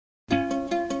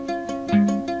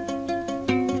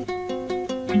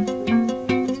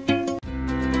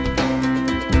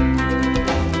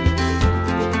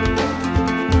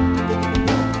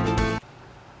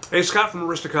Hey, Scott from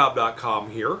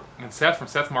Aristocob.com here. And Seth from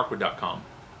SethMarkwood.com.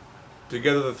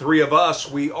 Together, the three of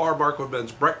us, we are Markwood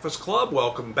Men's Breakfast Club.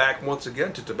 Welcome back once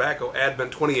again to Tobacco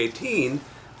Advent 2018,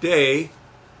 day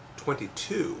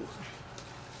 22.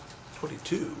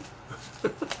 22.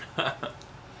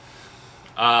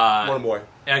 Morning, boy.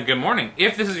 And good morning.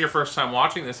 If this is your first time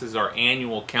watching, this is our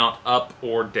annual count up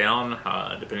or down,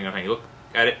 depending on how you look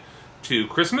at it, to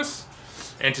Christmas.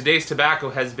 And today's tobacco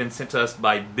has been sent to us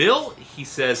by Bill. He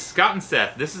says, Scott and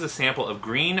Seth, this is a sample of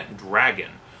Green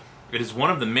Dragon. It is one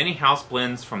of the many house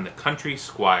blends from the Country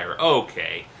Squire.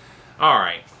 Okay.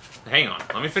 Alright. Hang on.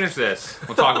 Let me finish this.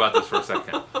 We'll talk about this for a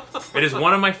second. It is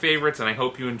one of my favorites, and I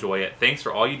hope you enjoy it. Thanks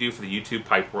for all you do for the YouTube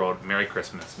pipe world. Merry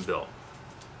Christmas, Bill.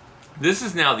 This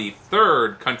is now the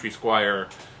third Country Squire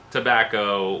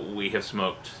tobacco we have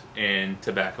smoked in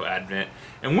Tobacco Advent,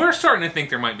 and we're starting to think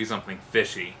there might be something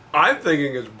fishy. I'm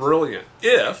thinking it's brilliant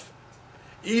if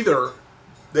either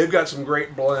they've got some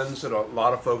great blends that a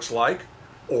lot of folks like,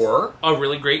 or a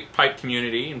really great pipe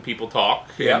community and people talk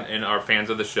and are fans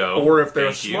of the show. Or if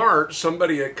they're smart,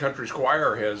 somebody at Country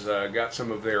Squire has got some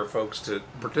of their folks to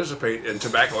participate in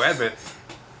Tobacco Advent,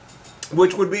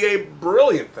 which would be a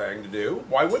brilliant thing to do.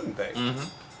 Why wouldn't they?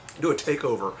 Do a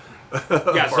takeover of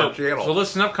our channel. So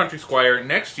listen up, Country Squire.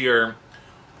 Next year,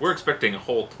 we're expecting a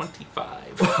whole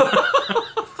 25.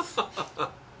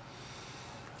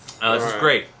 This is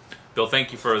great. Bill,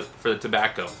 thank you for the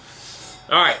tobacco.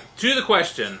 All right, to the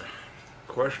question.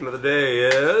 Question of the day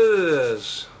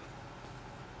is...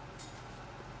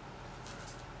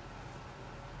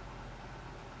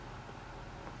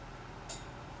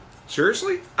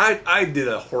 Seriously? I did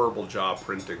a horrible job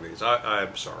printing these.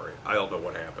 I'm sorry. I don't know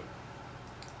what happened.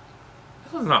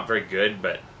 This one's not very good,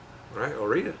 but... All right, I'll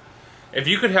read it. If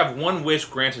you could have one wish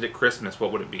granted at Christmas,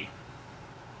 what would it be?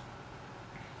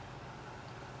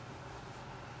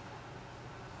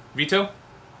 Veto?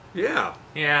 Yeah.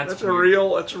 Yeah, that's a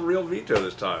real veto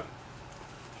this time.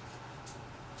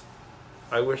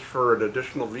 I wish for an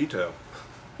additional veto.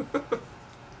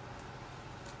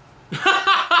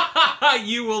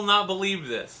 You will not believe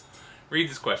this. Read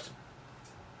this question.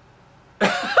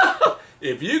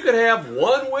 If you could have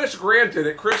one wish granted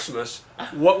at Christmas,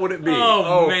 what would it be?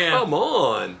 Oh man. Come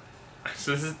on.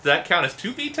 So does that count as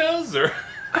two vetoes, or?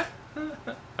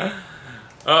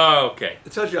 Oh, okay.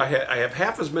 It tells you I have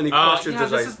half as many questions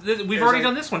as we've already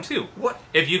done this one too. What?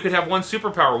 If you could have one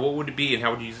superpower, what would it be, and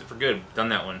how would you use it for good? We've done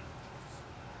that one.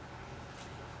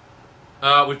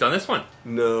 We've done this one.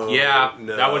 No. Yeah,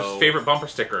 no. that was favorite bumper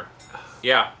sticker.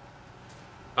 Yeah.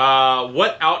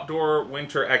 What outdoor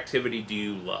winter activity do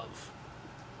you love?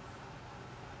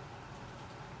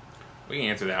 We can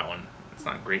answer that one. It's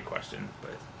not a great question,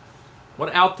 but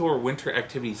what outdoor winter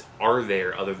activities are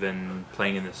there other than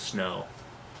playing in the snow?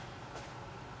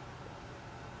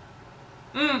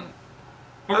 Okay.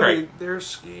 I mean, there's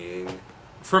skiing.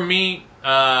 For me,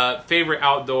 favorite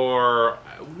outdoor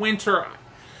winter.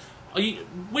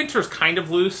 Winter's kind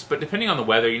of loose, but depending on the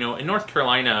weather, you know, in North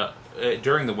Carolina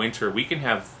during the winter, we can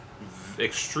have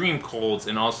extreme colds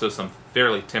and also some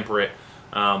fairly temperate,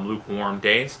 lukewarm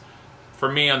days.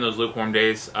 For me, on those lukewarm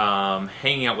days,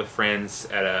 hanging out with friends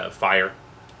at a fire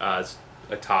is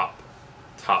a top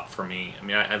for me. I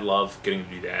mean, I love getting to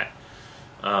do that.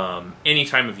 Any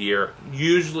time of year.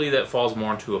 Usually that falls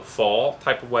more into a fall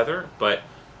type of weather, but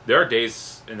there are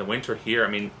days in the winter here. I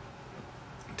mean,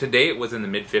 today it was in the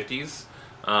mid-50s.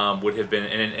 Would have been,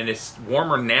 and it's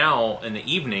warmer now in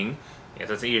the evening. Yes,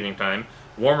 that's the evening time.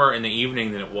 Warmer in the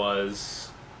evening than it was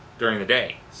during the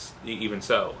day, even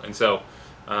so. And so,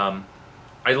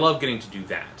 I love getting to do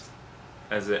that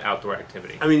as an outdoor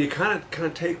activity. I mean, you kind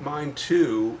of take mine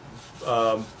too,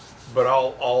 but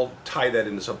I'll tie that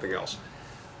into something else.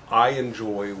 I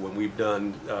enjoy when we've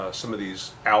done some of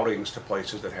these outings to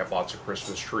places that have lots of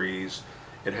Christmas trees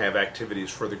and have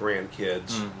activities for the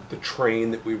grandkids. The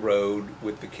train that we rode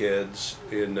with the kids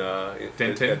at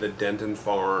the Denton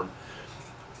farm.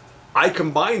 I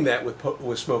combine that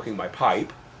with smoking my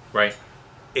pipe. Right.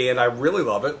 And I really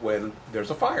love it when there's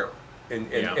a fire. And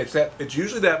it's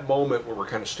usually that moment where we're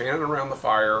kind of standing around the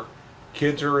fire,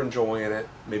 kids are enjoying it,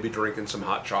 maybe drinking some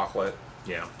hot chocolate.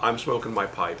 Yeah. I'm smoking my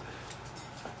pipe.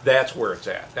 That's where it's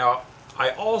at. Now, I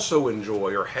also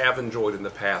enjoy, or have enjoyed in the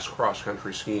past,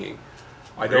 cross-country skiing.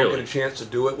 I don't get a chance to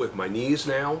do it with my knees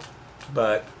now,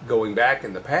 but going back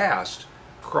in the past,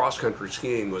 cross-country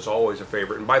skiing was always a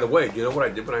favorite. And by the way, do you know what I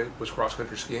did when I was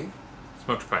cross-country skiing?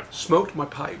 Smoked your pipe. Smoked my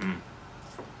pipe.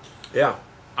 Yeah.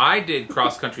 I did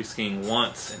cross-country skiing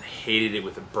once and hated it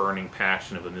with a burning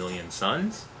passion of a million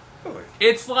suns. Really?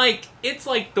 It's like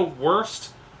the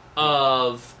worst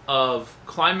of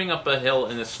climbing up a hill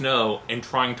in the snow and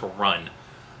trying to run.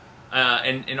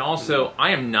 And also,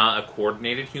 I am not a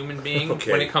coordinated human being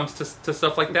when it comes to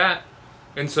stuff like that.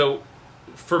 And so,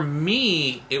 for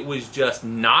me, it was just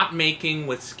not making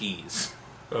with skis.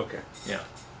 Okay. Yeah.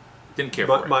 Didn't care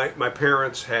for it. My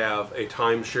parents have a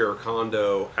timeshare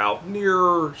condo out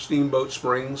near Steamboat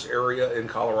Springs area in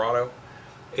Colorado.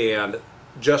 And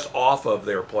just off of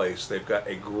their place, they've got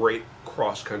a great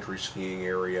cross-country skiing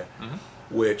area,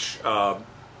 which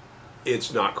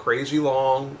it's not crazy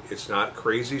long, it's not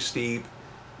crazy steep.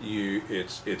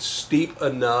 It's steep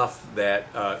enough that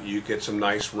you get some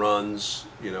nice runs,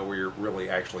 where you're really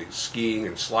actually skiing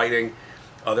and sliding.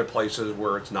 Other places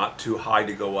where it's not too high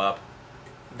to go up.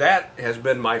 That has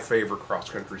been my favorite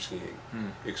cross-country skiing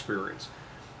experience.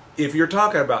 If you're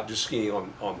talking about just skiing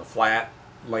on the flat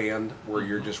land where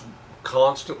you're just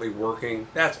constantly working,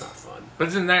 that's not fun. But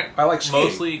isn't that I like skiing.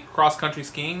 Mostly cross-country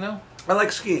skiing, though? I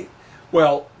like skiing.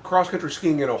 Well, cross-country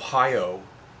skiing in Ohio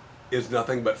is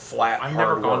nothing but flat, I've hard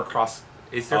never gone work. cross.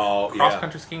 Is there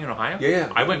cross-country skiing in Ohio?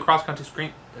 Yeah. I went cross-country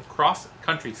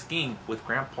skiing with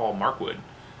Grandpa Markwood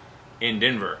in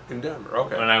Denver. In Denver,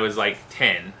 okay. When I was like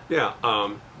 10. Yeah.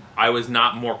 I was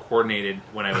not more coordinated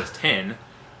when I was 10.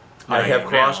 I have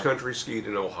cross-country skied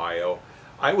in Ohio.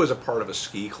 I was a part of a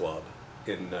ski club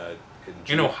in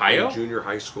Ohio? in junior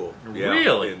high school.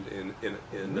 Really? In I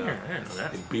didn't know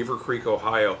that. in Beaver Creek,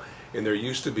 Ohio, and there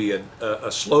used to be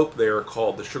a slope there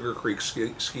called the Sugar Creek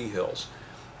Ski Hills,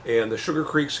 and the Sugar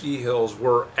Creek Ski Hills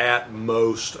were at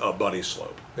most a buddy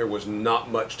slope. There was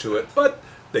not much to it, but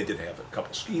they did have a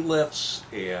couple ski lifts,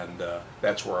 and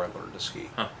that's where I learned to ski.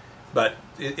 Huh. But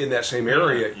in that same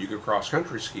area, you could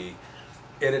cross-country ski,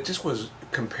 and it just was,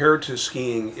 compared to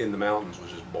skiing in the mountains,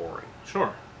 was just boring.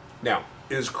 Sure. Now,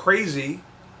 it is crazy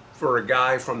for a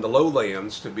guy from the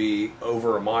lowlands to be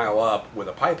over a mile up with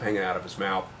a pipe hanging out of his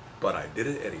mouth, but I did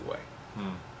it anyway.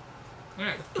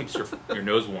 Yeah, it keeps your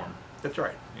nose warm. That's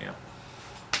right. Yeah.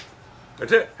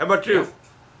 That's it. How about you? Yeah.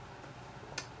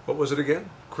 What was it again?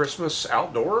 Christmas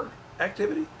outdoor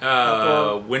activity?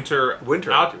 Winter. What's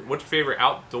your favorite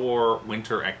outdoor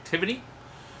winter activity?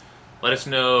 Let us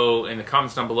know in the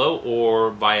comments down below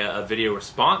or via a video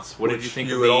response. What did you think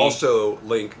of the... You would also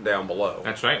link down below.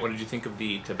 That's right. What did you think of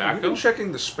the tobacco? Have you been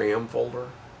checking the spam folder?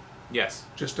 Yes.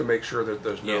 Just to make sure that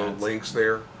there's no links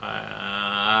there?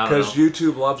 Because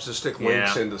YouTube loves to stick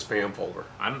links in the spam folder.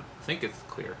 I think it's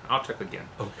clear. I'll check again.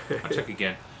 Okay. I'll check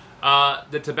again.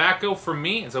 The tobacco for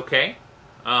me is okay.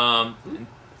 It's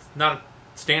not a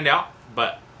standout,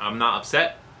 but I'm not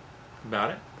upset about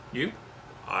it. You?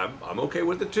 I'm okay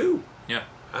with it too. Yeah.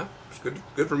 It's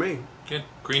good for me. Good.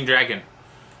 Green Dragon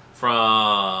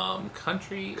from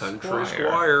Country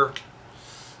Squire.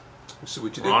 Let's see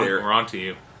what you did there. We're on to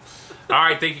you. All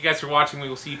right. Thank you guys for watching. We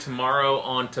will see you tomorrow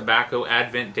on Tobacco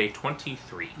Advent Day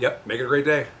 23. Yep. Make it a great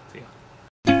day. See ya.